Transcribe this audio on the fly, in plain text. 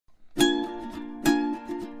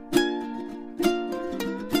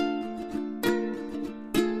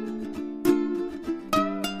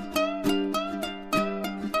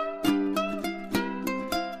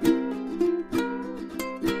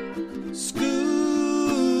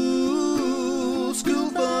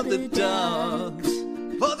the dogs,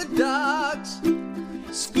 for the dogs.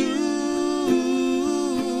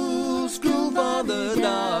 School for the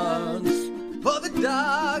dogs, for the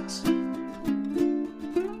dogs.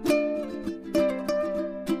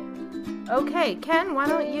 Okay, Ken, why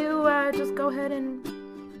don't you just go ahead and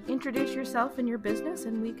introduce yourself and your business,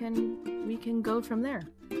 and we can go from there.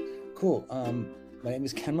 Cool. My name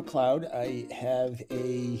is Ken McLeod. I have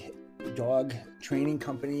a dog training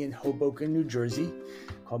company in Hoboken, New Jersey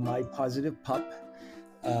called My Positive Pup.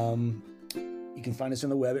 You can find us on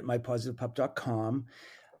the web at mypositivepup.com.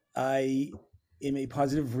 I am a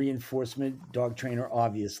positive reinforcement dog trainer,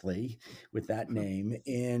 obviously, with that name.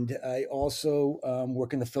 And I also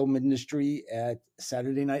work in the film industry at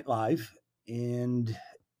Saturday Night Live. And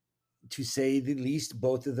to say the least,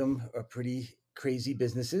 both of them are pretty crazy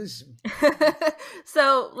businesses.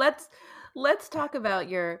 So let's talk about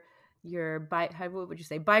your what would you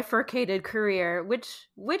say, bifurcated career.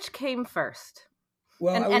 Which came first?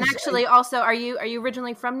 Well, also, are you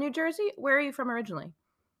originally from New Jersey? Where are you from originally?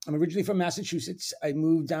 I'm originally from Massachusetts. I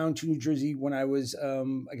moved down to New Jersey when I was,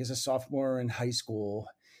 I guess, a sophomore in high school.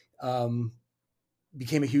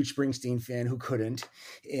 Became a huge Springsteen fan. Who couldn't?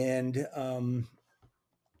 And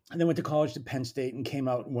then went to college to Penn State and came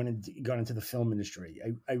out and got into the film industry.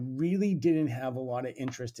 I really didn't have a lot of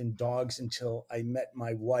interest in dogs until I met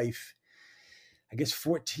my wife, I guess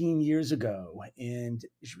 14 years ago. And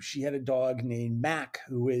she had a dog named Mac,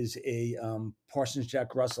 who is a Parsons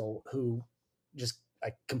Jack Russell, who just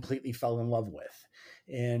I completely fell in love with.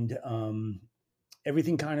 And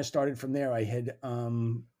everything kind of started from there. I had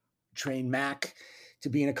trained Mac to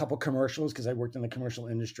be in a couple commercials because I worked in the commercial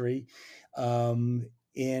industry.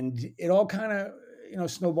 And it all kind of,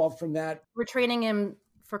 snowballed from that. We're training him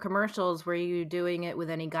for commercials. Were you doing it with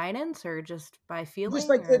any guidance or just by feeling?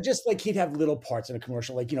 Just like he'd have little parts in a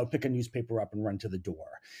commercial, like, pick a newspaper up and run to the door,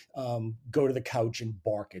 go to the couch and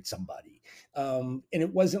bark at somebody. And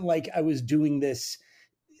it wasn't like I was doing this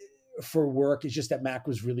for work. It's just that Mac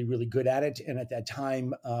was really, really good at it. And at that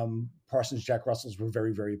time, Parsons Jack Russells were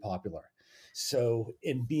very, very popular. So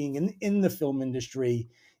in being in the film industry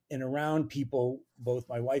and around people, both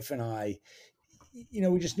my wife and I,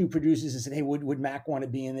 we just knew producers and said, hey, would Mac want to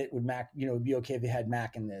be in it? Would Mac, it'd be okay if they had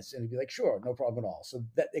Mac in this? And he'd be like, sure, no problem at all. So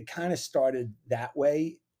that it kind of started that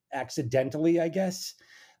way, accidentally, I guess.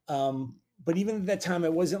 But even at that time, I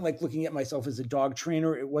wasn't like looking at myself as a dog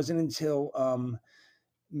trainer. It wasn't until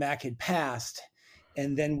Mac had passed.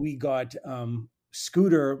 And then we got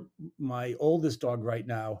Scooter, my oldest dog right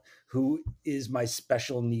now, who is my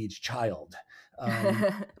special needs child.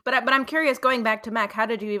 But I'm curious, going back to Mac, how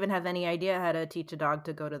did you even have any idea how to teach a dog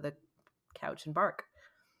to go to the couch and bark?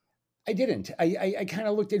 I didn't. I kind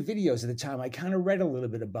of looked at videos at the time. I kind of read a little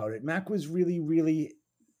bit about it. Mac was really, really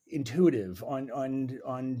intuitive on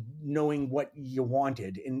knowing what you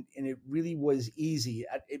wanted. And it really was easy.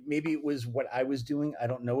 Maybe it was what I was doing. I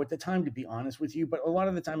don't know at the time, to be honest with you. But a lot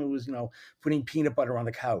of the time it was, putting peanut butter on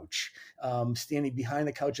the couch, standing behind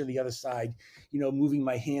the couch on the other side, moving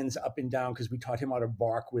my hands up and down because we taught him how to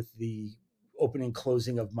bark with the opening and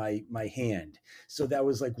closing of my hand. So that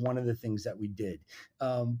was like one of the things that we did.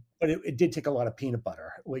 But it did take a lot of peanut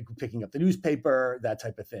butter, like picking up the newspaper, that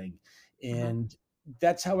type of thing. And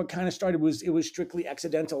that's how it kind of started. It was strictly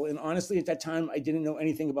accidental. And honestly, at that time, I didn't know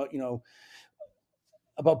anything about,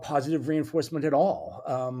 about positive reinforcement at all.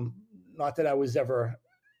 Not that I was ever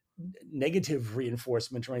negative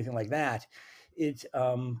reinforcement or anything like that. It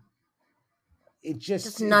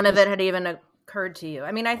just none of it had even occurred to you.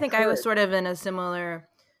 I mean, I think I was sort of in a similar,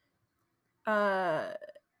 I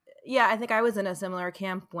think I was in a similar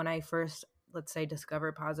camp when I first, let's say,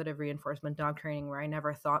 discovered positive reinforcement dog training, where I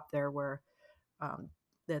never thought there were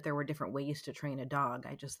different ways to train a dog.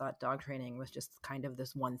 I just thought dog training was just kind of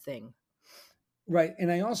this one thing. Right.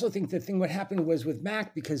 And I also think what happened was with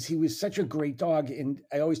Mac, because he was such a great dog. And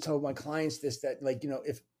I always tell my clients this, that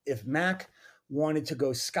if Mac wanted to go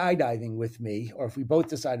skydiving with me, or if we both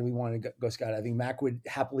decided we wanted to go skydiving, Mac would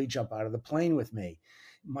happily jump out of the plane with me.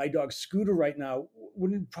 My dog Scooter right now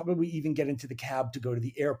wouldn't probably even get into the cab to go to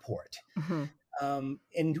the airport. Mm-hmm.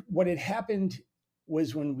 And what had happened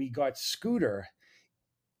was when we got Scooter,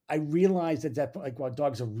 I realized that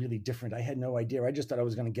dogs are really different. I had no idea. I just thought I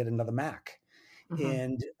was going to get another Mac. Mm-hmm.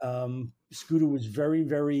 And Scooter was very,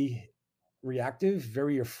 very reactive,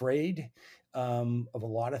 very afraid of a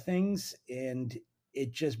lot of things. And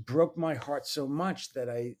it just broke my heart so much that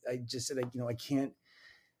I just said, I can't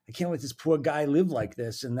let this poor guy live like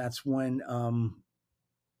this. And that's when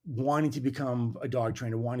wanting to become a dog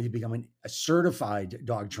trainer, wanting to become a certified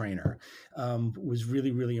dog trainer was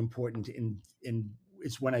really, really important. And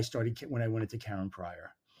it's when I went into Karen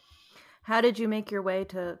Pryor. How did you make your way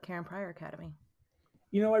to Karen Pryor Academy?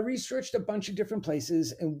 I researched a bunch of different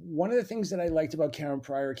places. And one of the things that I liked about Karen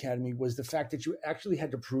Pryor Academy was the fact that you actually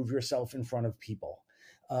had to prove yourself in front of people.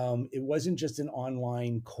 It wasn't just an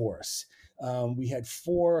online course. We had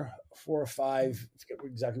four or five, I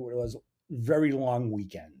forget exactly what it was, very long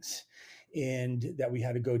weekends, and that we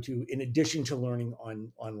had to go to in addition to learning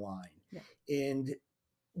online. Yeah. And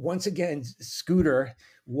once again, Scooter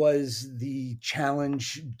was the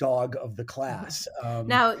challenge dog of the class.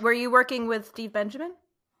 Now, were you working with Steve Benjamin?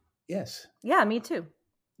 Yes. Yeah, me too.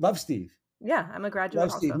 Love Steve. Yeah, I'm a graduate.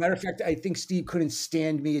 Love Steve. Also. Matter of fact, I think Steve couldn't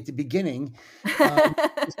stand me at the beginning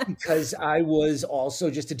because I was also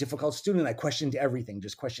just a difficult student. I questioned everything,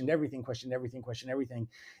 questioned everything.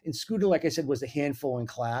 And Scooter, like I said, was a handful in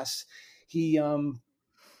class. He,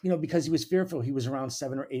 because he was fearful, he was around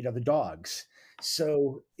 7 or 8 other dogs.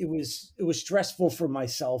 So it was stressful for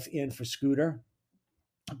myself and for Scooter.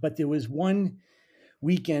 But there was one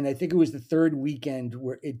weekend, I think it was the third weekend,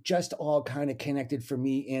 where it just all kind of connected for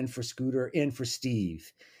me and for Scooter and for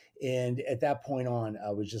Steve. And at that point on, I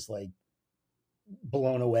was just like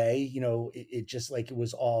blown away. It just like it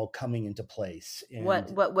was all coming into place. And what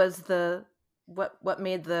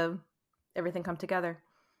made everything come together?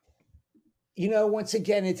 Once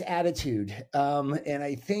again, it's attitude. And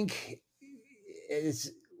I think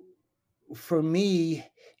for me,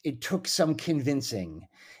 it took some convincing.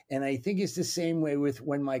 And I think it's the same way with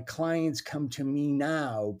when my clients come to me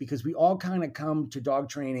now, because we all kind of come to dog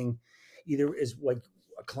training either as like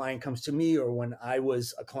a client comes to me or when I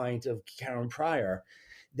was a client of Karen Pryor,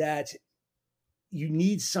 that you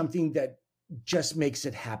need something that just makes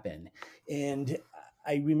it happen. And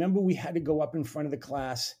I remember we had to go up in front of the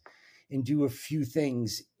class and do a few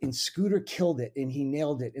things, and Scooter killed it and he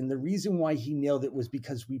nailed it. And the reason why he nailed it was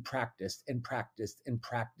because we practiced and practiced and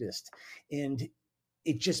practiced, and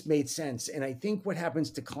it just made sense. And I think what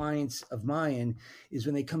happens to clients of mine is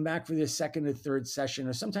when they come back for their second or third session,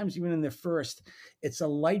 or sometimes even in their first, it's a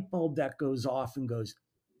light bulb that goes off and goes,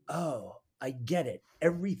 oh, I get it.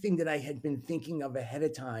 Everything that I had been thinking of ahead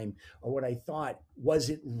of time or what I thought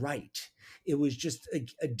wasn't right. It was just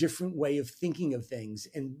a different way of thinking of things.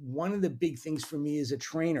 And one of the big things for me as a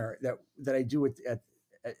trainer that I do at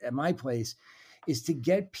my place is to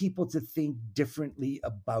get people to think differently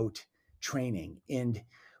about training. And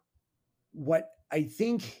one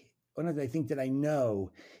of the things that I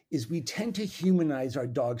know is we tend to humanize our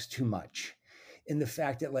dogs too much. In the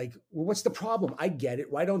fact that like, well, what's the problem? I get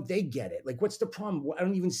it. Why don't they get it? Like, what's the problem? I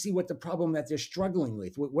don't even see what the problem that they're struggling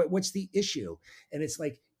with. What's the issue? And it's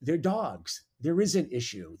like, they're dogs. There is an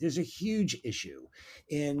issue. There's a huge issue.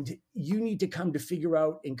 And you need to come to figure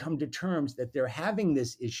out and come to terms that they're having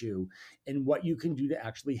this issue and what you can do to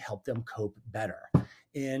actually help them cope better.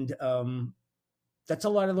 And that's a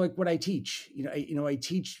lot of like what I teach. I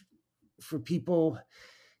teach for people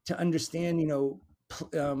to understand,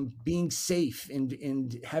 being safe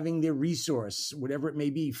and having their resource, whatever it may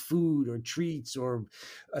be, food or treats or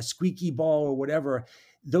a squeaky ball or whatever.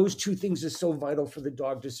 Those two things are so vital for the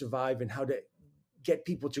dog to survive, and how to get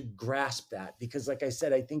people to grasp that. Because like I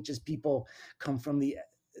said, I think just people come from the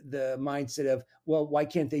mindset of, well, why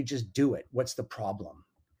can't they just do it? What's the problem?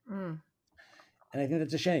 And I think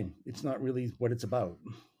that's a shame. It's not really what it's about.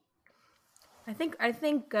 I think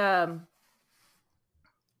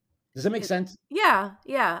does that make sense? Yeah.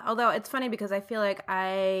 Although it's funny because I feel like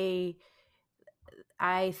I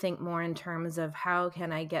think more in terms of how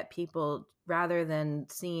can I get people, rather than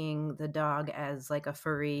seeing the dog as like a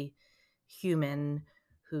furry human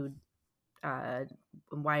who,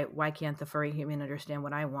 why can't the furry human understand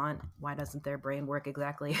what I want? Why doesn't their brain work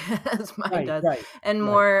exactly as mine does? Right, and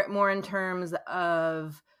more in terms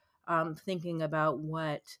of thinking about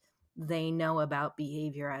what they know about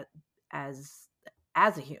behavior as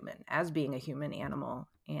a human, as being a human animal,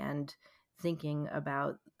 and thinking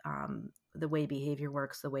about the way behavior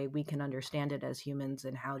works, the way we can understand it as humans,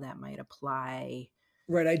 and how that might apply.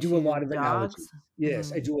 Right. I do a lot of analogies. Yes.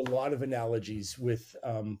 Mm-hmm. I do a lot of analogies with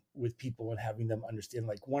people and having them understand,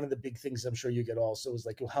 like, one of the big things I'm sure you get also is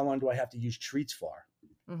like, well, how long do I have to use treats for?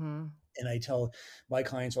 Mm-hmm. And I tell my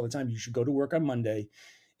clients all the time, you should go to work on Monday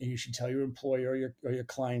and you should tell your employer or your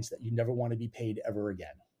clients that you never want to be paid ever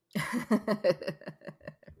again.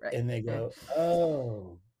 Right. And they go,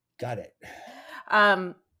 oh, got it.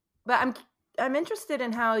 But I'm interested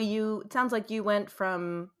in how it sounds like you went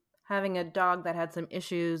from having a dog that had some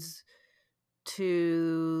issues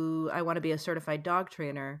to, I want to be a certified dog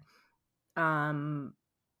trainer.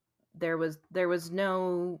 There was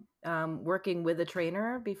no working with a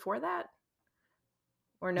trainer before that,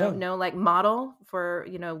 or no like model for,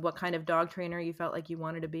 what kind of dog trainer you felt like you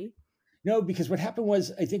wanted to be? No, because what happened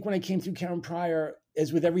was, I think when I came through Karen Pryor,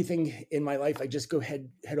 as with everything in my life, I just go head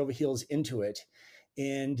over heels into it.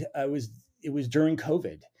 And it was during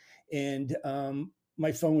COVID, and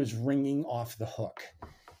my phone was ringing off the hook.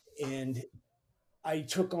 And I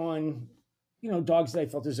took on, dogs that I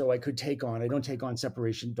felt as though I could take on. I don't take on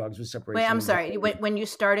dogs with separation. Wait, I'm sorry. When you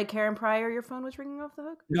started Karen Pryor, your phone was ringing off the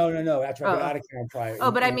hook? No. After I got out of Karen Pryor.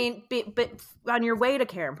 But I mean, but on your way to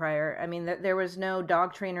Karen Pryor, I mean, there was no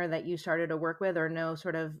dog trainer that you started to work with, or no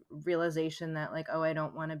sort of realization that like, oh, I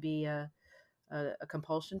don't want to be a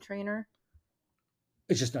compulsion trainer.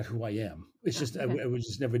 It's just not who I am. It's just, I would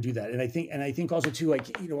just never do that. And I think also too,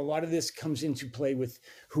 like, a lot of this comes into play with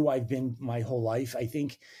who I've been my whole life. I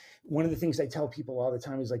think one of the things I tell people all the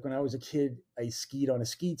time is, like, when I was a kid, I skied on a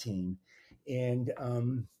ski team, and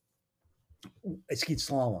I skied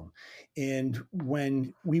slalom. And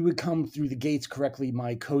when we would come through the gates correctly,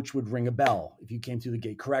 my coach would ring a bell if you came through the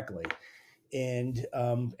gate correctly. And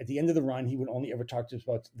at the end of the run, he would only ever talk to us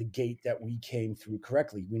about the gate that we came through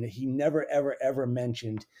correctly. He never, ever, ever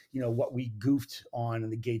mentioned, what we goofed on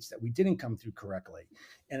and the gates that we didn't come through correctly.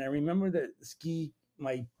 And I remember that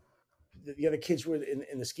the other kids were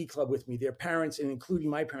in the ski club with me. Their parents, and including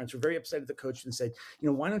my parents, were very upset at the coach and said,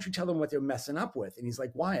 why don't you tell them what they're messing up with? And he's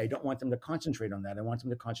like, why? I don't want them to concentrate on that. I want them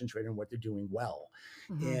to concentrate on what they're doing well.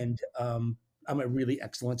 Mm-hmm. And I'm a really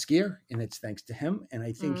excellent skier, and it's thanks to him. And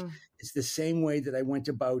I think it's the same way that I went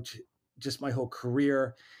about just my whole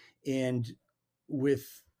career, and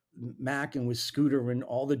with Mac and with Scooter and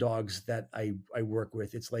all the dogs that I work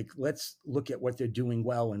with. It's like, let's look at what they're doing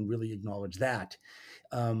well and really acknowledge that.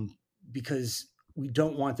 Because we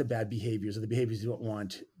don't want the bad behaviors, or the behaviors we don't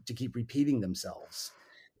want to keep repeating themselves.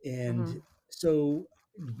 And so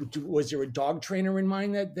was there a dog trainer in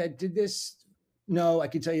mind that did this? No, I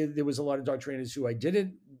can tell you there was a lot of dog trainers who I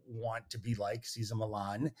didn't want to be like Cesar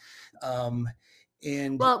Millan.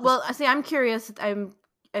 And well, see, I'm curious.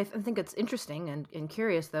 I think it's interesting and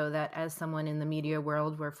curious, though, that as someone in the media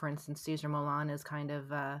world where, for instance, Cesar Millan is kind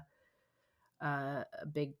of a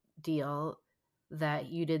big deal, that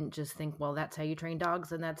you didn't just think, well, that's how you train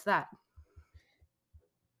dogs and that's that.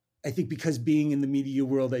 I think because being in the media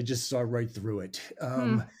world, I just saw right through it.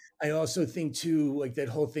 I also think too, like that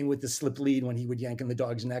whole thing with the slip lead when he would yank on the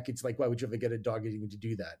dog's neck. It's like, why would you ever get a dog even to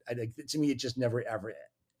do that? To me, it just never, ever,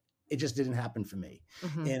 it just didn't happen for me.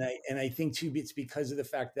 Mm-hmm. And I think too, it's because of the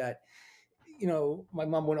fact that, my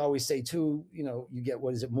mom would always say too, you get,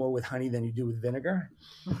 what is it, more with honey than you do with vinegar.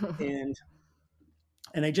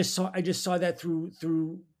 And I just saw that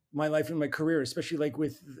through my life and my career, especially like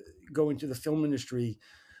with going to the film industry,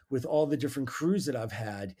 with all the different crews that I've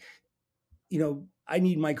had. I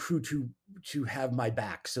need my crew to have my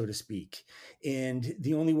back, so to speak. And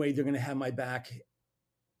the only way they're going to have my back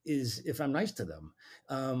is if I'm nice to them.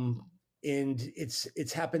 And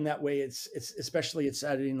it's happened that way. It's especially at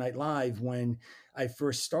Saturday Night Live when I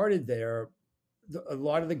first started there. A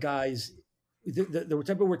lot of the guys, the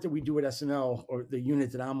type of work that we do at SNL, or the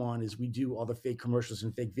unit that I'm on, is we do all the fake commercials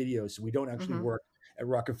and fake videos. So we don't actually work at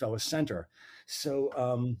Rockefeller Center.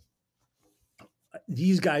 So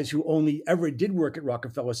these guys who only ever did work at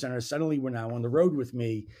Rockefeller Center suddenly were now on the road with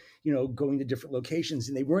me, going to different locations,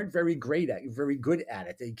 and they weren't very good at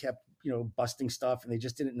it. They kept, busting stuff, and they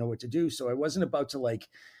just didn't know what to do. So I wasn't about to like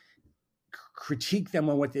critique them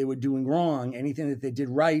on what they were doing wrong. Anything that they did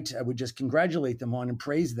right, I would just congratulate them on and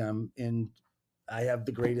praise them. And I have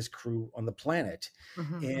the greatest crew on the planet.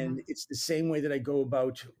 Mm-hmm. And it's the same way that I go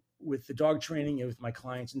about with the dog training and with my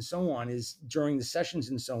clients and so on, is during the sessions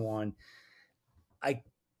and so on, I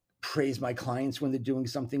praise my clients when they're doing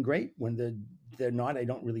something great. When they're not, I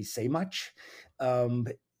don't really say much.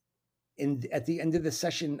 And at the end of the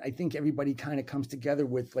session, I think everybody kind of comes together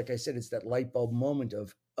with, like I said, it's that light bulb moment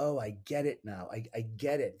of, oh, I get it now. I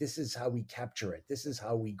get it. This is how we capture it. This is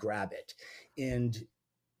how we grab it. And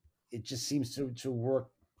it just seems to work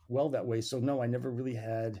well that way. So no, I never really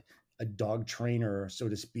had a dog trainer, so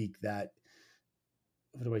to speak, that,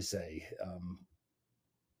 what do I say,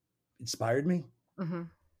 inspired me. Mm-hmm.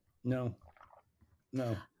 No.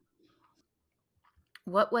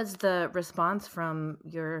 What was the response from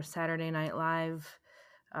your Saturday Night Live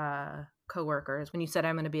coworkers when you said,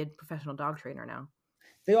 I'm going to be a professional dog trainer now?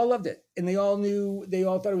 They all loved it, and they all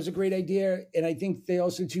thought it was a great idea. And I think they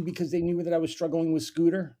also too, because they knew that I was struggling with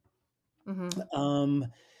Scooter. Mm-hmm.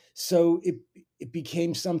 So it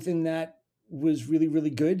became something that was really, really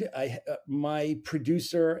good. My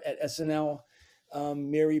producer at SNL,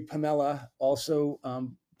 Mary Pamela, also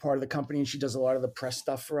part of the company, and she does a lot of the press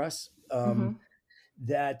stuff for us.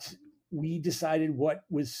 That we decided what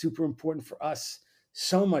was super important for us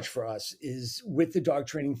so much for us is with the dog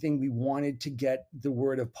training thing, we wanted to get the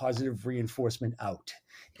word of positive reinforcement out.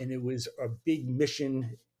 And it was a big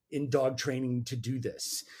mission in dog training to do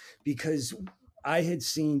this because I had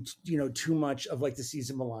seen, too much of like the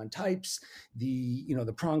Cesar Millan types, the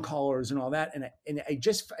prong collars and all that. And I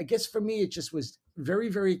guess for me, it just was very,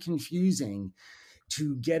 very confusing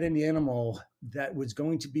to get an animal that was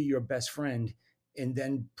going to be your best friend and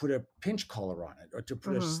then put a pinch collar on it or to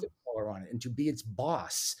put a stick collar on it and to be its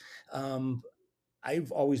boss.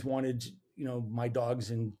 I've always wanted, my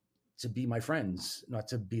dogs to be my friends, not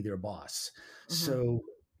to be their boss. So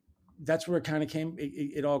that's where it kind of came.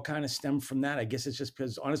 It all kind of stemmed from that. I guess it's just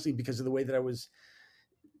because of the way that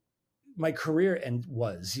my career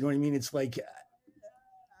was, you know what I mean? It's like,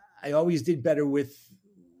 I always did better with,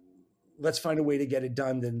 let's find a way to get it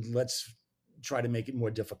done than let's try to make it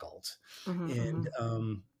more difficult. And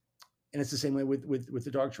it's the same way with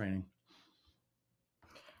the dog training.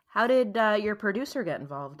 How did your producer get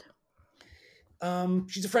involved?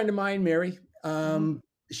 She's a friend of mine, Mary.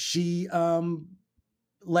 She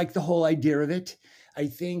liked the whole idea of it. I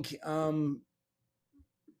think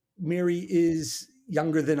Mary is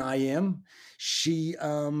younger than I am. She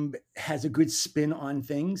has a good spin on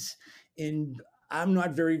things, and I'm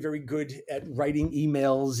not very, very good at writing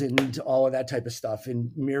emails and all of that type of stuff.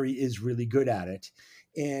 And Mary is really good at it.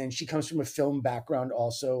 And she comes from a film background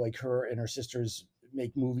also, like her and her sisters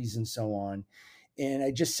make movies and so on. And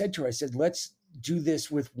I just said to her, I said, let's do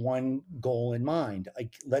this with one goal in mind.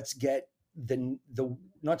 Like, let's get the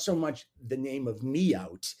not so much the name of me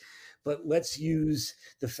out, but let's use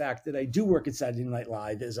the fact that I do work at Saturday Night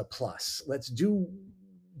Live as a plus. Let's do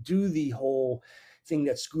the whole thing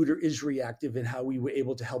that Scooter is reactive and how we were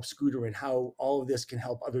able to help Scooter and how all of this can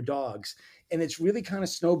help other dogs. And it's really kind of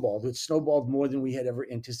snowballed. It's snowballed more than we had ever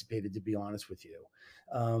anticipated, to be honest with you.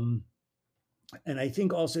 And I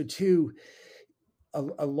think also too,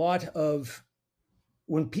 a lot of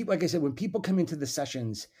when people, like I said, when people come into the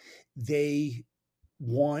sessions, they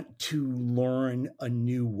want to learn a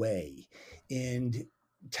new way. And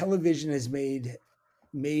television has made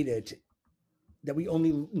it that we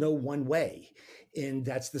only know one way. And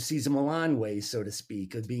that's the Cesar Millan way, so to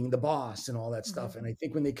speak, of being the boss and all that stuff. And I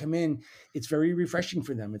think when they come in, it's very refreshing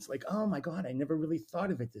for them. It's like, oh my God, I never really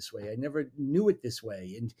thought of it this way. I never knew it this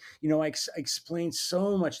way. And, I explained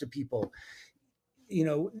so much to people,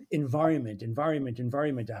 environment,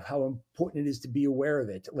 how important it is to be aware of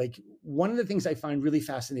it. Like, one of the things I find really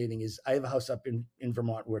fascinating is I have a house up in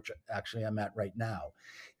Vermont, which actually I'm at right now,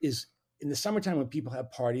 is in the summertime when people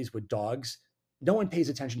have parties with dogs, no one pays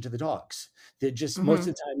attention to the dogs. They're just, most of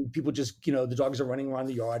the time, people just, the dogs are running around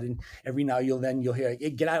the yard, and every now you'll hear, hey,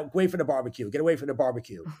 get out, away from the barbecue, get away from the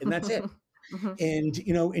barbecue. And that's it. And,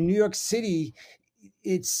 in New York City,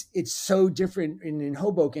 it's so different in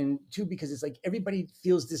Hoboken too, because it's like everybody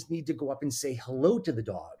feels this need to go up and say hello to the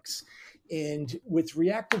dogs. And with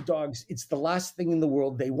reactive dogs, it's the last thing in the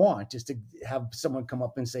world they want, is to have someone come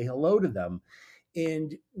up and say hello to them.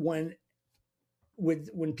 And when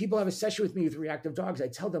people have a session with me with reactive dogs, I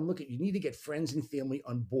tell them, look, you need to get friends and family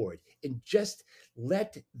on board and just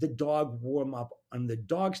let the dog warm up on the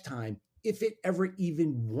dog's time, if it ever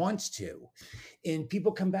even wants to. And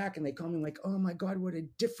people come back and they call me like, oh my God, what a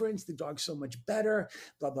difference. The dog's so much better,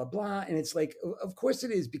 blah, blah, blah. And it's like, of course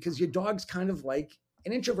it is, because your dog's kind of like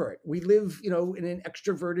an introvert. We live, in an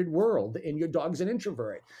extroverted world, and your dog's an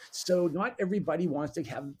introvert. So not everybody wants to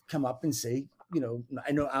come up and say,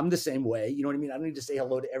 I know I'm the same way. You know what I mean? I don't need to say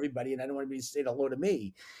hello to everybody, and I don't want anybody to say hello to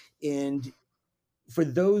me. And for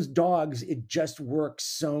those dogs, it just works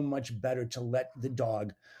so much better to let the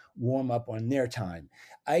dog warm up on their time.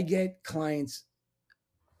 I get clients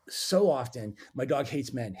so often, my dog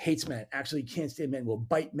hates men, actually can't stand men, will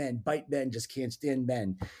bite men, just can't stand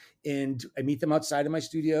men. And I meet them outside of my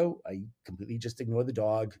studio. I completely just ignore the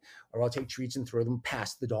dog, or I'll take treats and throw them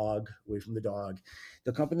past the dog, away from the dog.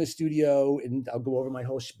 They'll come in the studio and I'll go over my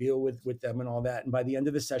whole spiel with them and all that. And by the end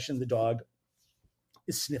of the session, the dog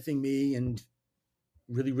is sniffing me and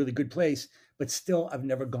really, really good place. But still, I've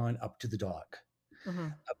never gone up to the dog.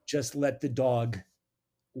 I've just let the dog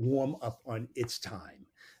warm up on its time.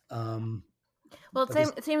 Well,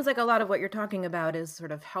 it seems like a lot of what you're talking about is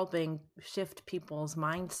sort of helping shift people's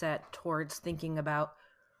mindset towards thinking about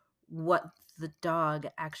what the dog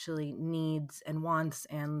actually needs and wants,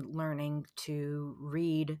 and learning to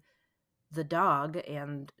read the dog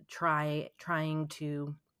and trying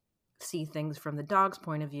to see things from the dog's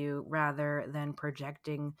point of view, rather than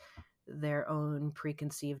projecting their own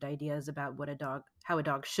preconceived ideas about how a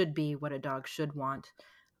dog should be, what a dog should want,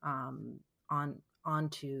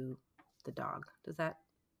 onto the dog. Does that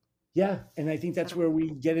Yeah, and I think that's where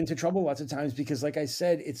we get into trouble lots of times because, like I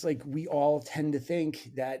said, it's like we all tend to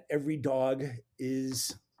think that every dog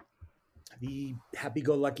is the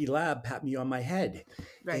happy-go-lucky lab, pat me on my head,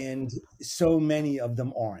 Right. and so many of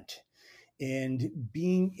them aren't. And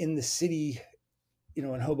being in the city,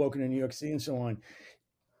 in Hoboken and New York City and so on,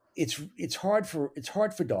 it's hard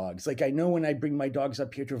for dogs. Like I know when I bring my dogs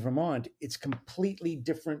up here to Vermont, it's completely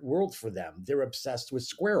different world for them. They're obsessed with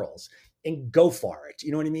squirrels and go for it.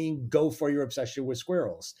 You know what I mean? Go for your obsession with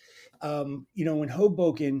squirrels. In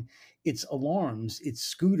Hoboken, it's alarms, it's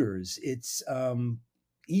scooters, it's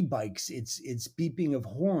e-bikes, it's beeping of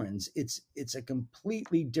horns. It's a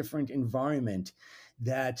completely different environment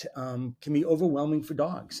that can be overwhelming for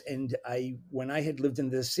dogs. And when I had lived in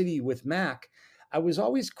the city with Mac, I was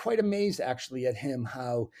always quite amazed actually at him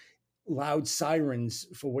how loud sirens,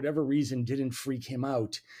 for whatever reason, didn't freak him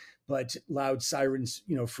out, but loud sirens,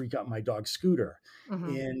 freak out my dog Scooter.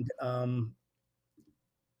 Mm-hmm. And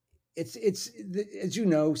it's as you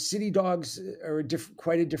know, city dogs are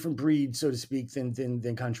quite a different breed, so to speak,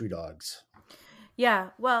 than country dogs. Yeah,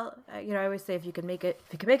 well, I always say if you can make it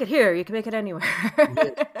here, you can make it anywhere.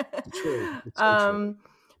 It's true. It's so true.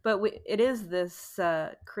 But it is this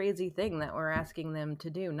crazy thing that we're asking them to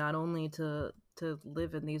do, not only to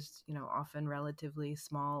live in these, often relatively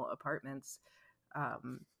small apartments,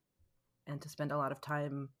 and to spend a lot of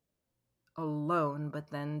time alone, but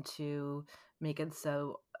then to make it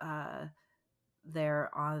so they're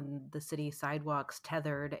on the city sidewalks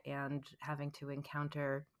tethered and having to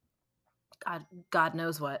encounter God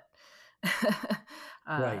knows what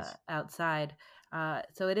Right. outside.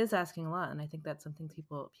 So it is asking a lot, and I think that's something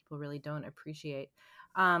people really don't appreciate.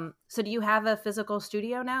 So do you have a physical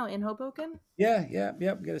studio now in Hoboken? Yeah. We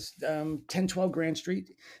got a 1012 Grand Street.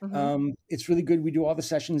 Mm-hmm. It's really good. We do all the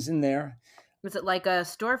sessions in there. Is it like a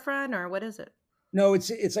storefront or what is it? No,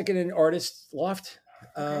 it's like an artist loft.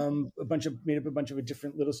 Okay. Made up a bunch of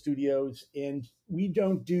different little studios, and we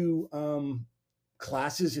don't do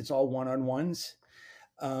classes. It's all one-on-ones.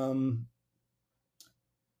 And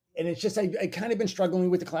it's just I kind of been struggling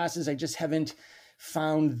with the classes. I just haven't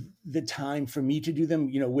found the time for me to do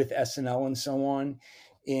them, with SNL and so on.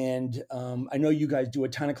 And I know you guys do a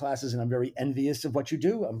ton of classes, and I'm very envious of what you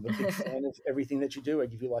do. I'm a big fan of everything that you do. I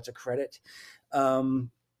give you lots of credit.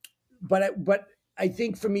 But I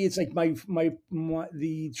think for me, it's like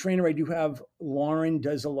the trainer I do have, Lauren,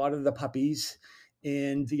 does a lot of the puppies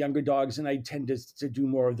and the younger dogs, and I tend to do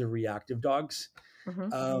more of the reactive dogs.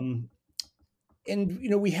 Mm-hmm.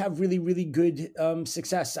 And we have really, really good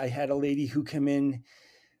success. I had a lady who came in,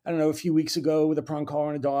 I don't know, a few weeks ago with a prong collar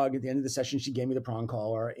on a dog. At the end of the session, she gave me the prong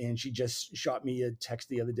collar, and she just shot me a text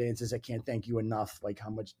the other day and says, "I can't thank you enough, like how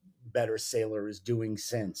much better Sailor is doing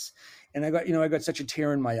since." And I got such a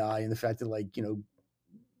tear in my eye, and the fact that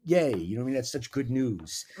yay, I mean, that's such good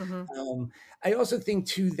news. Mm-hmm. I also think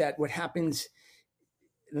too that what happens,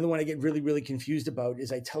 another one I get really, really confused about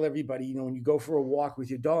is I tell everybody, when you go for a walk with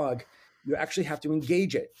your dog, you actually have to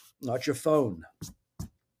engage it, not your phone.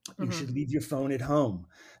 You Mm-hmm. should leave your phone at home,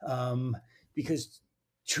 because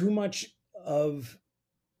too much of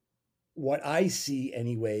what I see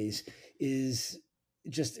anyways is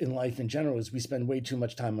just in life in general is we spend way too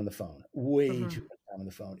much time on the phone, Mm-hmm. too much time on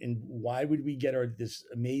the phone. And why would we get this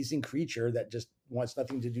amazing creature that just wants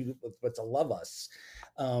nothing to do but to love us,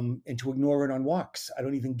 and to ignore it on walks? I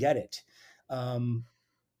don't even get it.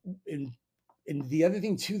 And the other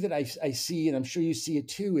thing too that I see, and I'm sure you see it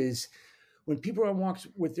too, is when people are on walks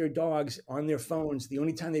with their dogs on their phones, the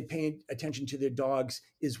only time they pay attention to their dogs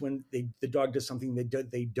is when the dog does something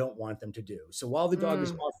they don't want them to do. So while the dog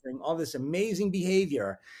is offering all this amazing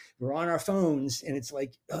behavior, we're on our phones, and it's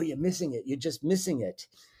like, oh, you're missing it. You're just missing it.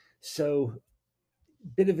 So,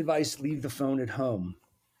 bit of advice: leave the phone at home.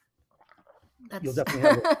 You'll definitely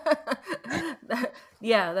have it.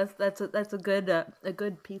 Yeah, that's a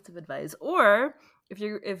good piece of advice. Or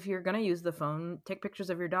if you're gonna use the phone, take pictures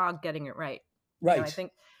of your dog getting it right. Right.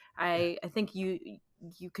 I think you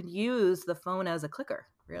can use the phone as a clicker,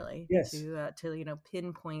 really. Yes. To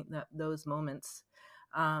pinpoint those moments.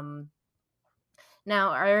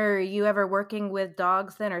 Now, are you ever working with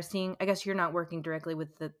dogs then, or seeing? I guess you're not working directly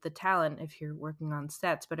with the talent if you're working on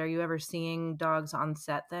sets, but are you ever seeing dogs on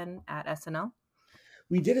set then at SNL?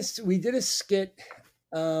 We did a skit.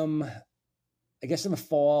 I guess in the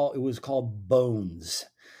fall, it was called Bones.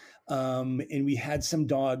 And we had some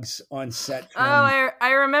dogs on set.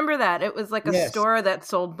 I remember that. It was like a store that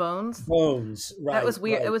sold bones. Bones, right. That was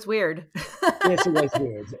weird. Right. It was weird. Yes, it was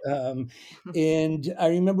weird. And I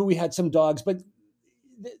remember we had some dogs, but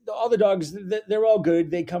all the dogs, they're all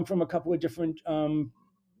good. They come from a couple of different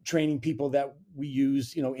training people that we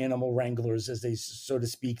use, animal wranglers, as they so to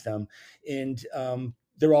speak them. And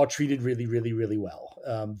they're all treated really, really, really well.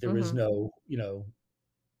 There is no,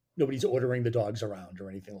 nobody's ordering the dogs around or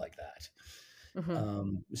anything like that.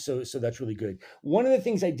 So that's really good. One of the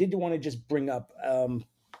things I did want to just bring up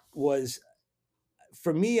was,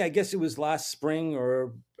 for me, I guess it was last spring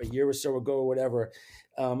or a year or so ago or whatever.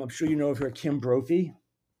 I'm sure you know of her, Kim Brophy.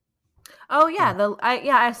 Oh yeah,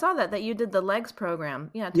 I saw that you did the legs program.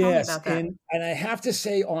 Yeah, tell me about that. And I have to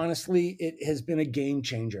say, honestly, it has been a game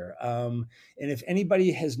changer. And if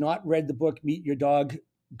anybody has not read the book Meet Your Dog,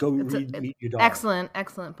 go read Meet Your Dog.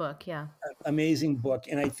 Excellent book. Yeah, amazing book.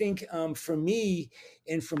 And I think for me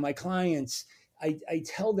and for my clients, I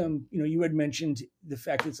tell them, you had mentioned the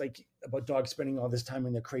fact it's like about dogs spending all this time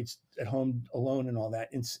in their crates at home alone and all that.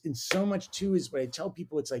 And so much too is what I tell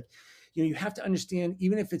people. It's like, you have to understand,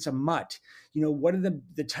 even if it's a mutt, what are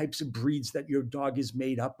the types of breeds that your dog is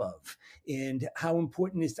made up of, and how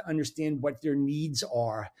important it is to understand what their needs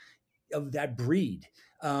are of that breed.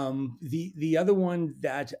 The other one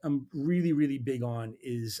that I'm really, really big on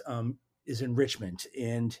is enrichment.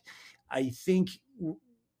 And I think,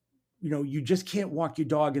 you just can't walk your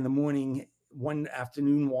dog in the morning, one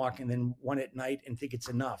afternoon walk, and then one at night and think it's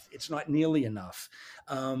enough. It's not nearly enough.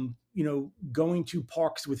 Going to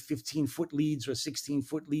parks with 15-foot leads or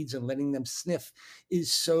 16-foot leads and letting them sniff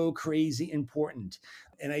is so crazy important.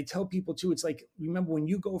 And I tell people too, it's like, remember, when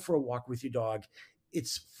you go for a walk with your dog,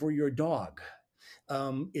 it's for your dog.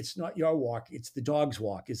 It's not your walk, it's the dog's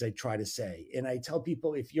walk, as I try to say. And I tell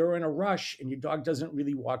people, if you're in a rush and your dog doesn't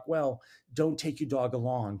really walk well, don't take your dog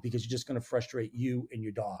along, because you're just going to frustrate you and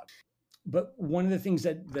your dog. But one of the things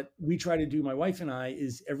that we try to do, my wife and I,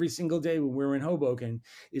 is every single day when we're in Hoboken,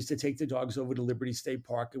 is to take the dogs over to Liberty State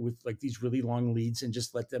Park with like these really long leads and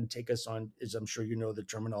just let them take us on, as I'm sure you know the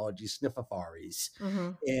terminology, sniffafaris.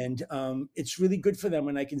 And it's really good for them.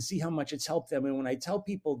 And I can see how much it's helped them. And when I tell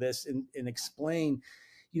people this and explain,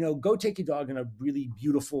 go take your dog on a really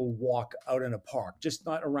beautiful walk out in a park, just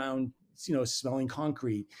not around, smelling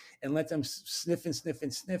concrete, and let them sniff and sniff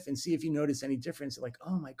and sniff and see if you notice any difference. Like,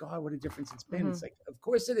 oh my God, what a difference it's been. It's like, of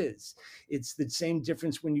course it is. It's the same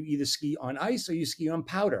difference when you either ski on ice or you ski on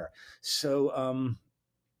powder. So,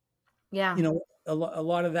 a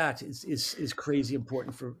lot of that is crazy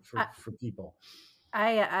important for people.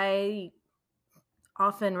 I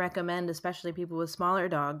often recommend, especially people with smaller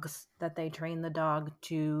dogs, that they train the dog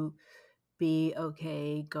to be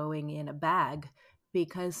okay going in a bag,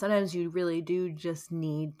 because sometimes you really do just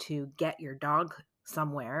need to get your dog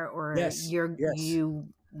somewhere, or you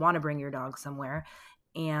want to bring your dog somewhere.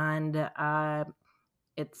 And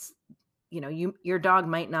it's, your dog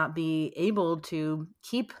might not be able to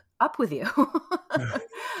keep up with you.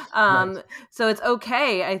 Right. So it's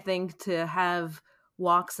okay, I think, to have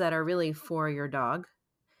walks that are really for your dog.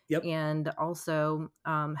 Yep. And also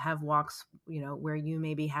have walks, where you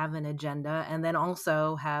maybe have an agenda, and then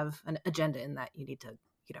also have an agenda in that you need to,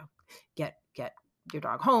 get your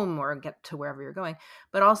dog home or get to wherever you're going,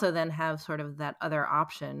 but also then have sort of that other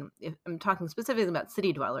option. If I'm talking specifically about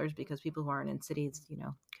city dwellers, because people who aren't in cities,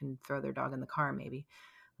 can throw their dog in the car maybe.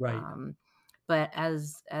 Right. But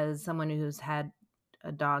as someone who's had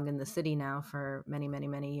a dog in the city now for many, many,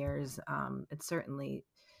 many years, it's certainly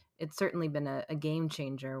been a game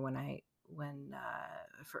changer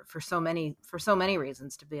for so many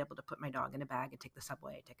reasons, to be able to put my dog in a bag and take the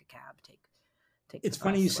subway, take a cab, take. It's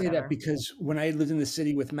funny you say that, because when I lived in the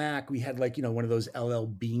city with Mac, we had one of those LL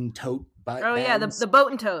Bean tote bags. Oh yeah, the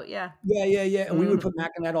boat and tote, yeah. Yeah. And we would put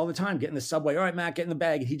Mac in that all the time, get in the subway. All right, Mac, get in the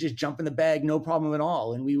bag. And he'd just jump in the bag, no problem at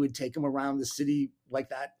all. And we would take him around the city like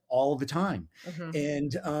that all the time.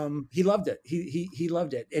 And he loved it. He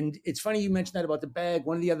loved it. And it's funny you mentioned that about the bag.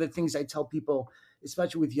 One of the other things I tell people,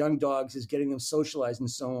 especially with young dogs, is getting them socialized and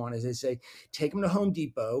so on. As I say, take them to Home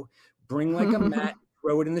Depot, bring like a mat,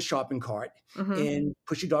 throw it in the shopping cart, and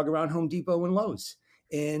push your dog around Home Depot and Lowe's.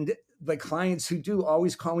 And the clients who do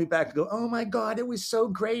always call me back and go, oh my God, it was so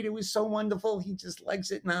great. It was so wonderful. He just likes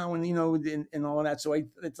it now. And, and all of that. So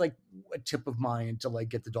it's like a tip of mine to like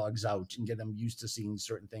get the dogs out and get them used to seeing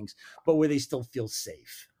certain things, but where they still feel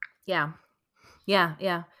safe. Yeah.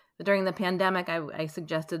 During the pandemic, I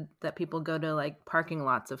suggested that people go to like parking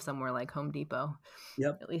lots of somewhere like Home Depot.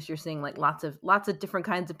 Yep. At least you're seeing like lots of different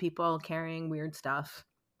kinds of people carrying weird stuff.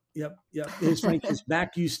 Yep. It's funny because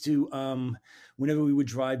Mac used to, whenever we would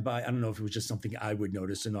drive by, I don't know if it was just something I would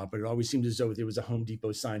notice or not, but it always seemed as though if there was a Home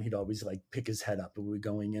Depot sign, he'd always like pick his head up. Are we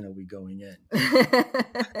going in? Are we going in?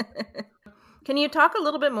 Can you talk a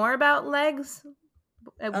little bit more about legs?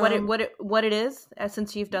 What it is,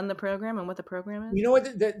 since you've done the program and what the program is? You know what?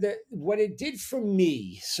 What it did for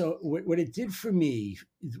me. So what it did for me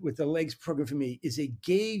with the legs program for me is it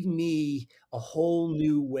gave me a whole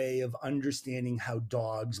new way of understanding how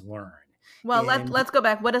dogs learn. Well, let's go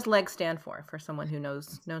back. What does LEG stand for someone who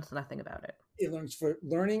knows nothing about it? It learns for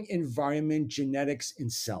learning, environment, genetics,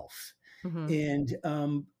 and self. And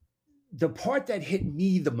the part that hit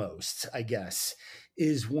me the most, I guess,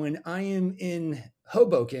 is when I am in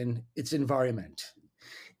Hoboken, it's environment.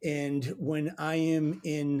 And when I am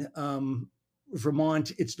in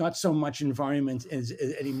Vermont, it's not so much environment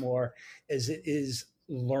anymore as it is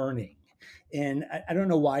learning. And I don't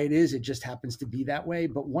know why it is. It just happens to be that way.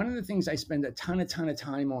 But one of the things I spend a ton of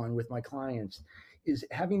time on with my clients is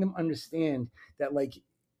having them understand that, like,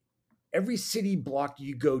 every city block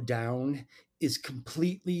you go down is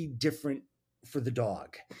completely different for the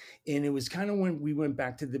dog. And it was kind of when we went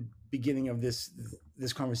back to the beginning of this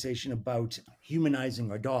conversation about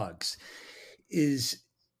humanizing our dogs, is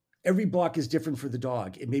every block is different for the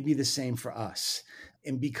dog. It may be the same for us.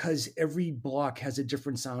 And because every block has a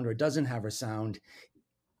different sound or doesn't have a sound,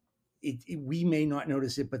 we may not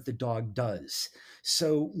notice it, but the dog does.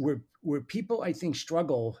 So where people, I think,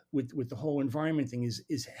 struggle with the whole environment thing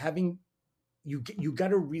is having, you got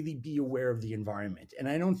to really be aware of the environment. And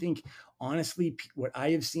I don't think, honestly, what I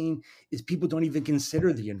have seen is people don't even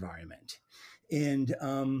consider the environment. And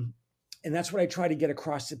that's what I try to get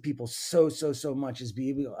across to people so much, is be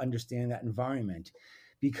able to understand that environment.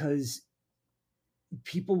 Because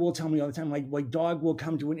people will tell me all the time, like dog will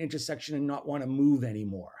come to an intersection and not want to move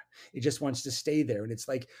anymore. It just wants to stay there. And it's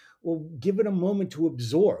like, well, give it a moment to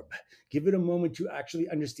absorb. Give it a moment to actually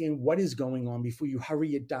understand what is going on before you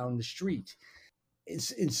hurry it down the street.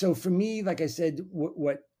 And so for me, like I said,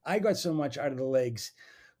 what I got so much out of the legs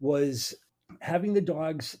was having the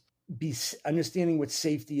dogs be understanding what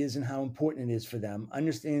safety is and how important it is for them,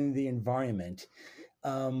 understanding the environment,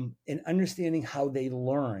 and understanding how they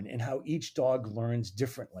learn and how each dog learns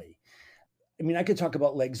differently. I mean, I could talk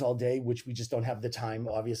about legs all day, which we just don't have the time,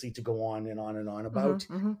 obviously, to go on and on and on about.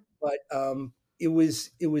 But it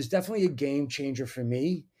was definitely a game changer for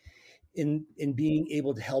me in being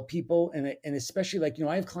able to help people. And especially, like,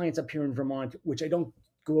 I have clients up here in Vermont, which I don't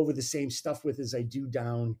go over the same stuff with as I do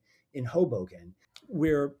down in Hoboken,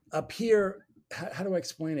 where up here, how do I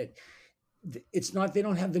explain it? It's not, they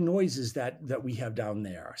don't have the noises that we have down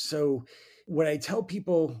there. So what I tell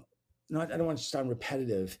people, I don't want to sound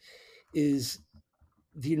repetitive, is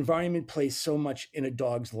the environment plays so much in a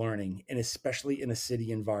dog's learning, and especially in a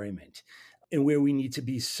city environment, and where we need to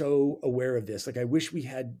be so aware of this. Like, I wish we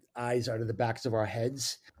had eyes out of the backs of our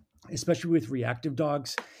heads, especially with reactive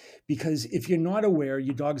dogs, because if you're not aware,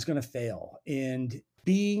 your dog's going to fail. And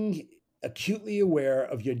being acutely aware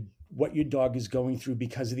of what your dog is going through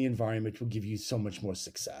because of the environment will give you so much more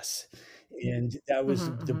success. And that was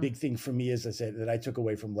the big thing for me, as I said, that I took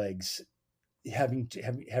away from legs, having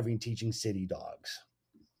teaching city dogs.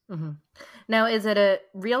 Now, is it a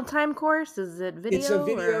real-time course? Is it video? It's a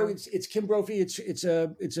video. It's Kim Brophy. It's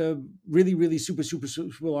a really super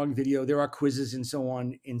long video. There are quizzes and so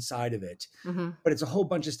on inside of it, but it's a whole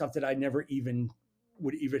bunch of stuff that I never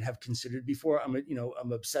would even have considered before.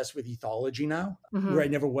 I'm obsessed with ethology now, where I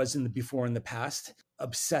never was in the past.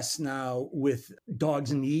 Obsessed now with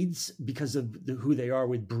dogs' needs because of who they are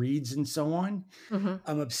with breeds and so on.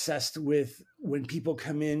 I'm obsessed with when people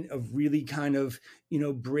come in of really kind of,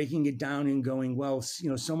 breaking it down and going, well,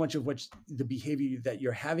 so much of what the behavior that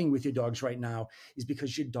you're having with your dogs right now is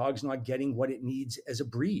because your dog's not getting what it needs as a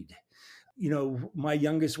breed. My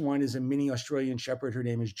youngest one is a mini Australian Shepherd. Her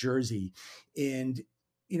name is Jersey. And,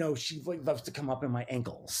 she loves to come up in my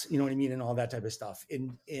ankles, you know what I mean? And all that type of stuff.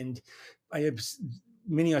 And I have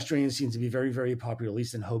mini Australians seem to be very, very popular, at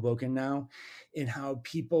least in Hoboken now, and how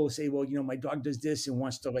people say, well, my dog does this and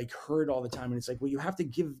wants to herd all the time. And it's like, well, you have to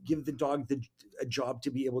give the dog a job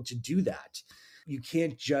to be able to do that. You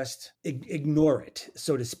can't just ignore it,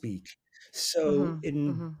 so to speak. So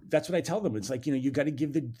that's what I tell them. It's like, you got to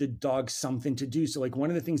give the dog something to do. So, like, one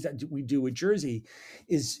of the things that we do with Jersey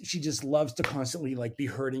is she just loves to constantly be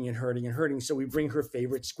herding and herding and herding. So we bring her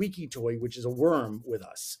favorite squeaky toy, which is a worm, with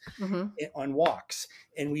us on walks.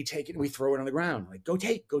 And we take it and we throw it on the ground. Like, go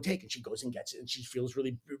take. And she goes and gets it. And she feels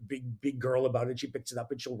really big girl about it. She picks it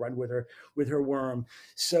up and she'll run with her worm.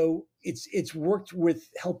 So it's worked with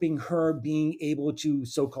helping her being able to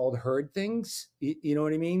so-called herd things. You know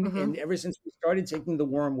what I mean? And ever since we started taking the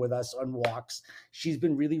worm with us on walks, she's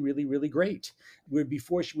been really, really, really great. Where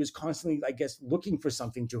before she was constantly, I guess, looking for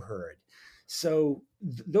something to herd. So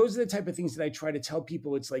those are the type of things that I try to tell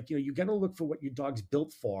people. It's like, you got to look for what your dog's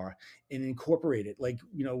built for and incorporate it. Like,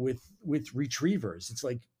 with retrievers, it's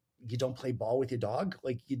like, you don't play ball with your dog.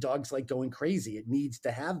 Like, your dog's like going crazy. It needs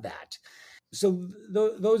to have that. So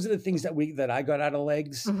those are the things that I got out of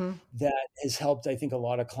legs that has helped, I think, a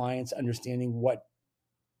lot of clients understanding what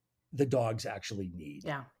the dogs actually need.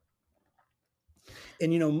 Yeah.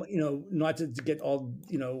 And, not to get all,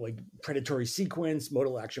 like predatory sequence,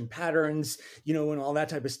 modal action patterns, and all that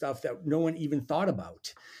type of stuff that no one even thought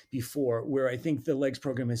about before, where I think the legs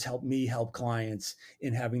program has helped me help clients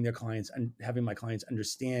in having my clients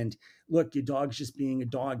understand, look, your dog's just being a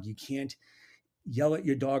dog. You can't yell at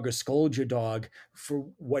your dog or scold your dog for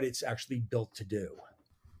what it's actually built to do.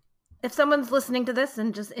 If someone's listening to this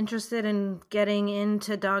and just interested in getting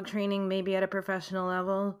into dog training, maybe at a professional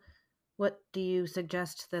level, what do you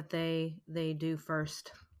suggest that they do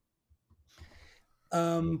first?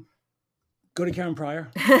 Go to Karen Pryor.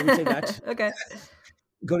 I would say that. Okay.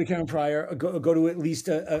 Go to Karen Pryor. Go to at least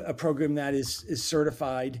a program that is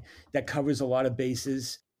certified, that covers a lot of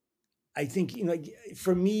bases. I think,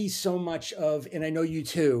 for me, so much of, and I know you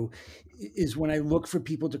too, is when I look for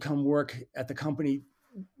people to come work at the company,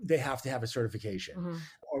 they have to have a certification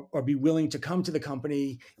or be willing to come to the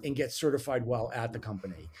company and get certified while at the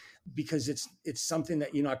company, because it's something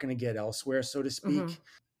that you're not going to get elsewhere, so to speak.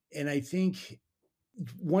 And I think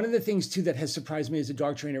one of the things too that has surprised me as a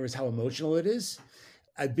dog trainer is how emotional it is.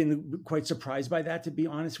 I've been quite surprised by that, to be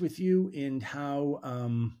honest with you, and how,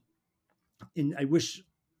 and I wish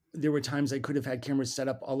there were times I could have had cameras set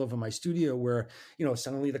up all over my studio where,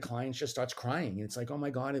 suddenly the client just starts crying. And it's like, oh my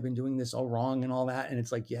God, I've been doing this all wrong and all that. And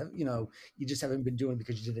it's like, you just haven't been doing it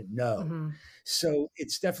because you didn't know. So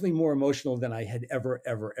it's definitely more emotional than I had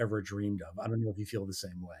ever dreamed of. I don't know if you feel the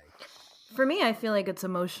same way. For me, I feel like it's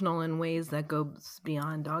emotional in ways that goes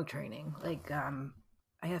beyond dog training. Like,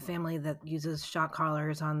 I have family that uses shock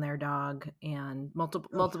collars on their dog, and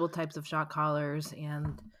multiple types of shock collars,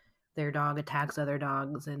 and their dog attacks other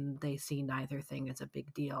dogs, and they see neither thing as a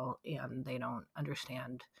big deal, and they don't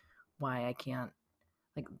understand why I can't,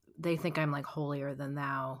 like, they think I'm like holier than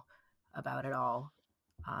thou about it all,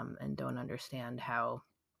 and don't understand how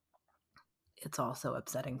it's also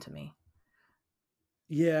upsetting to me.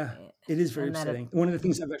 Yeah, it is very upsetting. One of the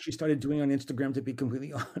things I've actually started doing on Instagram, to be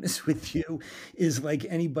completely honest with you, is like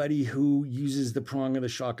anybody who uses the prong or the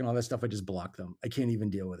shock and all that stuff, I just block them. I can't even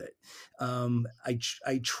deal with it.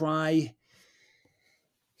 I try,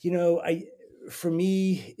 for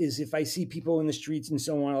me, is if I see people in the streets and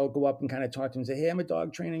so on, I'll go up and kind of talk to them and say, hey, I'm a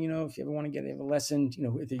dog trainer. If you ever want to get a lesson,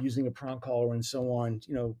 if they're using a prong collar and so on,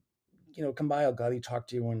 come by, I'll gladly talk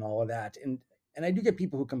to you and all of that. And I do get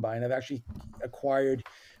people who come by, and I've actually acquired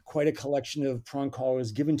quite a collection of prong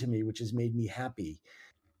collars given to me, which has made me happy.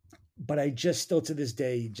 But I just still to this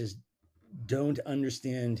day just don't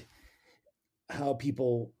understand how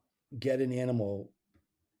people get an animal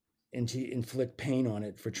and to inflict pain on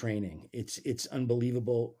it for training. It's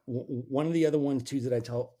unbelievable. One of the other ones too that I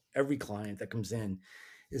tell every client that comes in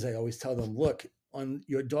is I always tell them, look, on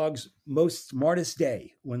your dog's most smartest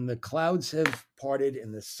day, when the clouds have parted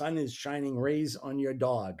and the sun is shining rays on your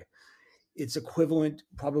dog, it's equivalent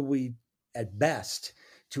probably at best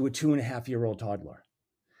to a 2.5-year-old toddler.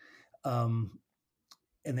 And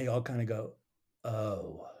they all kind of go,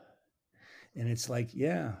 oh, and it's like,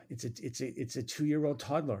 yeah, it's a 2-year-old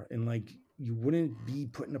toddler. And like, you wouldn't be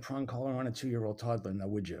putting a prong collar on a 2-year-old toddler, now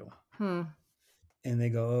would you? And they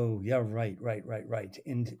go, oh yeah, right.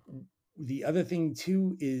 And the other thing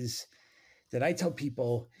too is that I tell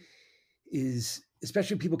people is,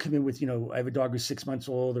 especially people come in with, I have a dog who's 6 months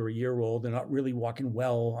old or a year old. They're not really walking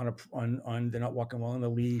well they're not walking well on the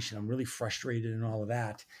leash, and I'm really frustrated and all of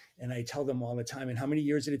that. And I tell them all the time, and how many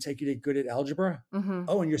years did it take you to get good at algebra?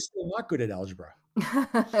 Oh, and you're still not good at algebra.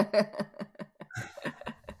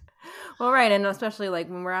 Well, right. And especially like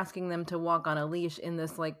when we're asking them to walk on a leash in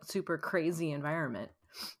this like super crazy environment.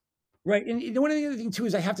 Right. And one of the other things too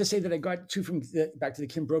is I have to say that I got to back to the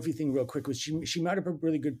Kim Brophy thing real quick, was she made up a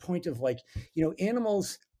really good point of like,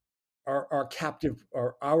 animals are our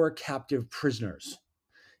captive prisoners.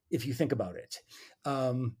 If you think about it,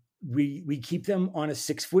 we keep them on a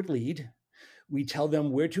 6-foot lead. We tell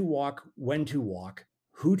them where to walk, when to walk,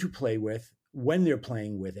 who to play with, when they're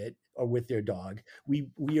playing with it or with their dog. We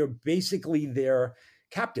are basically their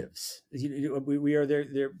captives. We are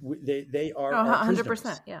they are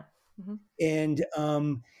 100%. Yeah. And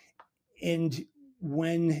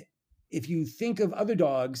if you think of other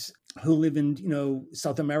dogs who live in,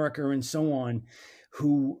 South America and so on,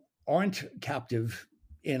 who aren't captive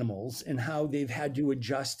animals, and how they've had to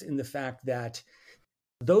adjust in the fact that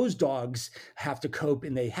Those dogs have to cope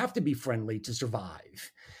and they have to be friendly to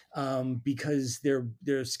survive, because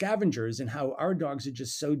they're scavengers, and how our dogs are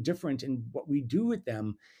just so different in what we do with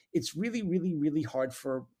them. It's really, really, really hard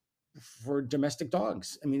for domestic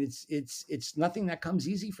dogs. I mean, it's nothing that comes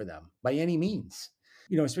easy for them by any means.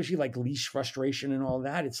 Especially like leash frustration and all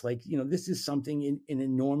that. It's like, this is something an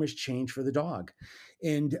enormous change for the dog.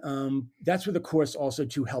 And that's where the course also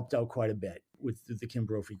too helped out quite a bit with the Kim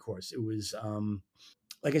Brophy course. It was,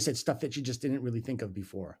 like I said, stuff that you just didn't really think of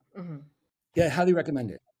before. Mm-hmm. Yeah, highly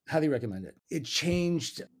recommend it. Highly recommend it. It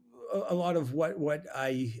changed a lot of what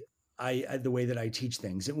I the way that I teach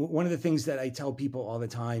things. And one of the things that I tell people all the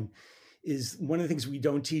time is, one of the things we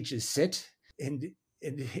don't teach is sit. And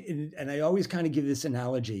I always kind of give this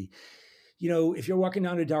analogy. If you're walking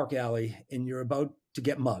down a dark alley and you're about to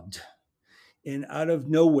get mugged, and out of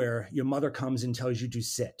nowhere, your mother comes and tells you to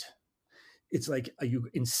sit. It's like, are you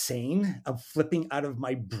insane? I'm flipping out of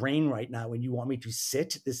my brain right now and you want me to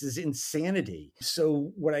sit? This is insanity.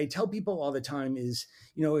 So what I tell people all the time is,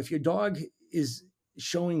 if your dog is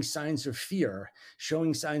showing signs of fear,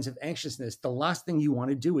 showing signs of anxiousness, the last thing you want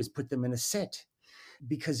to do is put them in a sit,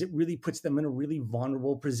 because it really puts them in a really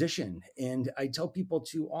vulnerable position. And I tell people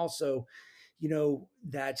to also,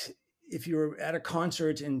 that if you're at a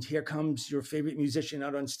concert and here comes your favorite musician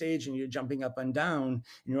out on stage and you're jumping up and down and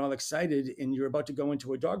you're all excited and you're about to go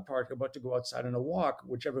into a dog park, about to go outside on a walk,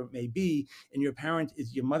 whichever it may be, and your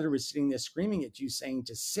mother is sitting there screaming at you saying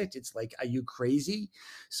to sit, it's like, are you crazy?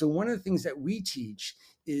 So one of the things that we teach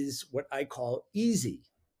is what I call easy,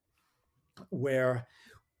 where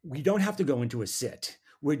we don't have to go into a sit.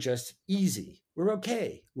 We're just easy. We're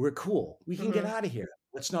okay. We're cool. We can get out of here.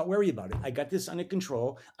 Let's not worry about it. I got this under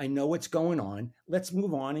control. I know what's going on. Let's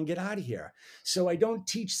move on and get out of here. So I don't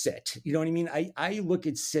teach sit. You know what I mean? I look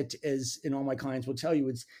at sit as, and all my clients will tell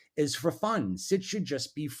you, it's for fun. Sit should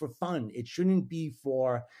just be for fun. It shouldn't be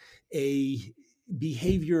for a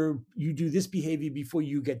behavior. You do this behavior before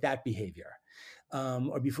you get that behavior,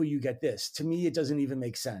 or before you get this. To me, it doesn't even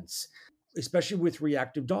make sense. Especially with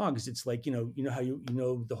reactive dogs, it's like, how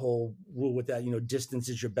the whole rule with that, distance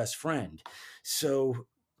is your best friend. So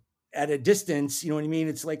at a distance, you know what I mean?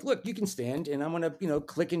 It's like, look, you can stand and I'm going to,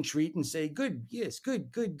 click and treat and say, good. Yes, good.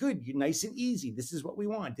 You're nice and easy. This is what we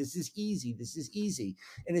want. This is easy.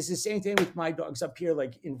 And it's the same thing with my dogs up here,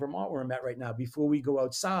 like in Vermont, where I'm at right now. Before we go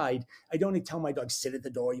outside, I don't tell my dog, sit at the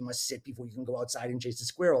door. You must sit before you can go outside and chase a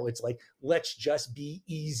squirrel. It's like, let's just be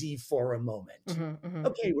easy for a moment.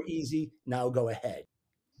 Okay, we're easy. Now go ahead.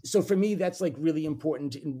 So for me, that's like really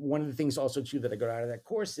important. And one of the things also too that I got out of that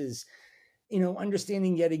course is,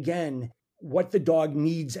 understanding yet again what the dog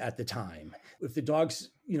needs at the time. If the dog's,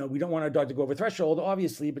 we don't want our dog to go over threshold,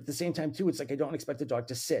 obviously, but at the same time too, it's like, I don't expect the dog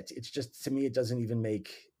to sit. It's just, to me, it doesn't even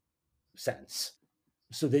make sense.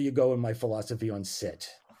 So there you go in my philosophy on sit.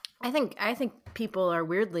 I think people are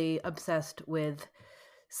weirdly obsessed with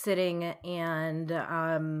sitting and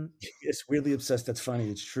it's weirdly obsessed. That's funny.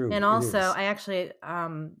 It's true. And also I actually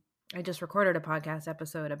I just recorded a podcast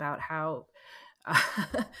episode about how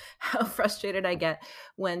frustrated I get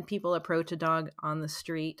when people approach a dog on the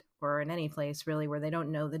street or in any place really where they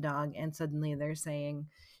don't know the dog and suddenly they're saying,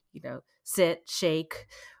 sit, shake,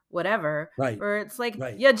 whatever. Right. Or it's like,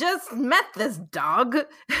 you just met this dog.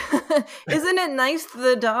 Isn't it nice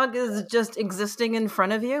the dog is just existing in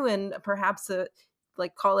front of you and perhaps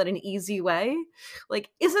call it an easy way? Like,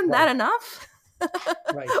 isn't that enough?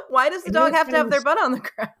 Right. Why does the dog have to have their butt on the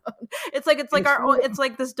ground? It's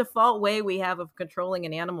like this default way we have of controlling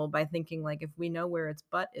an animal by thinking like if we know where its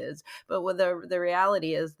butt is. But what the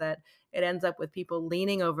reality is that it ends up with people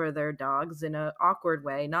leaning over their dogs in an awkward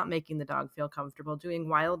way, not making the dog feel comfortable, doing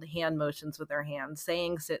wild hand motions with their hands,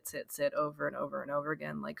 saying sit, sit, sit over and over and over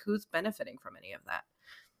again. Like, who's benefiting from any of that?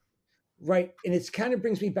 Right. And it kind of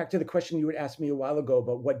brings me back to the question you had asked me a while ago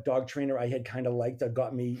about what dog trainer I had kind of liked that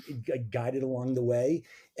got me guided along the way.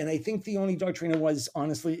 And I think the only dog trainer was,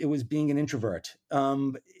 honestly, it was being an introvert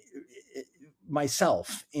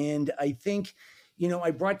myself. And I think,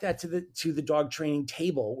 I brought that to the dog training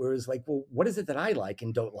table where it was like, well, what is it that I like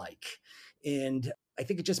and don't like? And I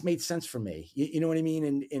think it just made sense for me. You know what I mean?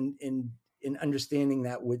 And in understanding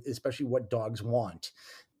that with especially what dogs want.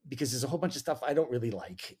 Because there's a whole bunch of stuff I don't really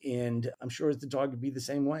like. And I'm sure the dog would be the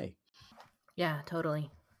same way. Yeah, totally.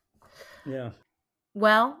 Yeah.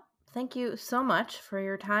 Well, thank you so much for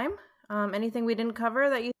your time. Anything we didn't cover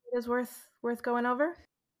that you think is worth going over?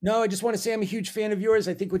 No, I just want to say I'm a huge fan of yours.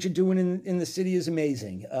 I think what you're doing in the city is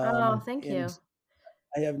amazing. Thank you.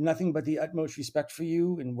 I have nothing but the utmost respect for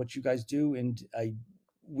you and what you guys do. And I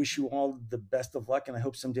wish you all the best of luck, and I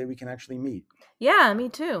hope someday we can actually meet. Yeah, me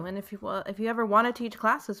too. And if you ever want to teach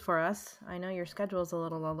classes for us, I know your schedule is a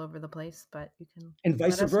little all over the place, but you can. And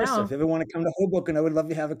vice versa. If you ever want to come to Hoboken, I would love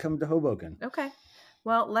to have it come to Hoboken. Okay.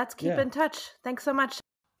 Well, let's keep in touch. Thanks so much.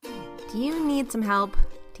 Do you need some help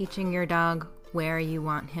teaching your dog where you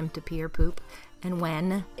want him to pee or poop and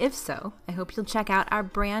when? If so, I hope you'll check out our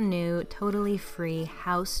brand new, totally free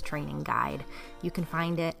house training guide. You can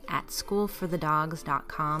find it at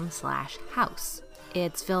schoolforthedogs.com/house.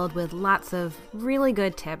 It's filled with lots of really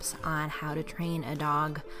good tips on how to train a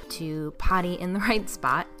dog to potty in the right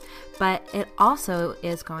spot, but it also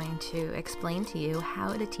is going to explain to you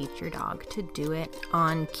how to teach your dog to do it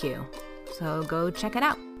on cue. So go check it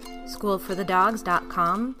out.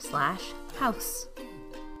 schoolforthedogs.com/house.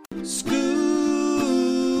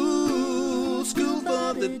 School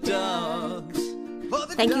for the dogs.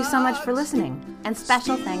 Thank you so much for listening, and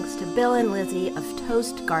special thanks to Bill and Lizzie of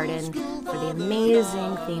Toast Garden for the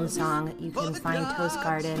amazing theme song. You can find Toast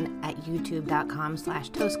Garden at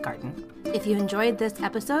youtube.com/toastgarden. If you enjoyed this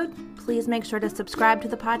episode, please make sure to subscribe to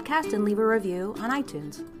the podcast and leave a review on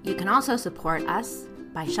iTunes. You can also support us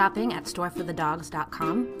by shopping at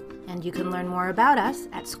storeforthedogs.com, and you can learn more about us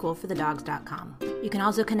at schoolforthedogs.com. You can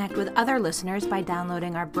also connect with other listeners by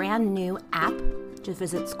downloading our brand new app. Just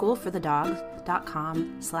visit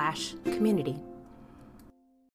schoolforthedogs.com/community.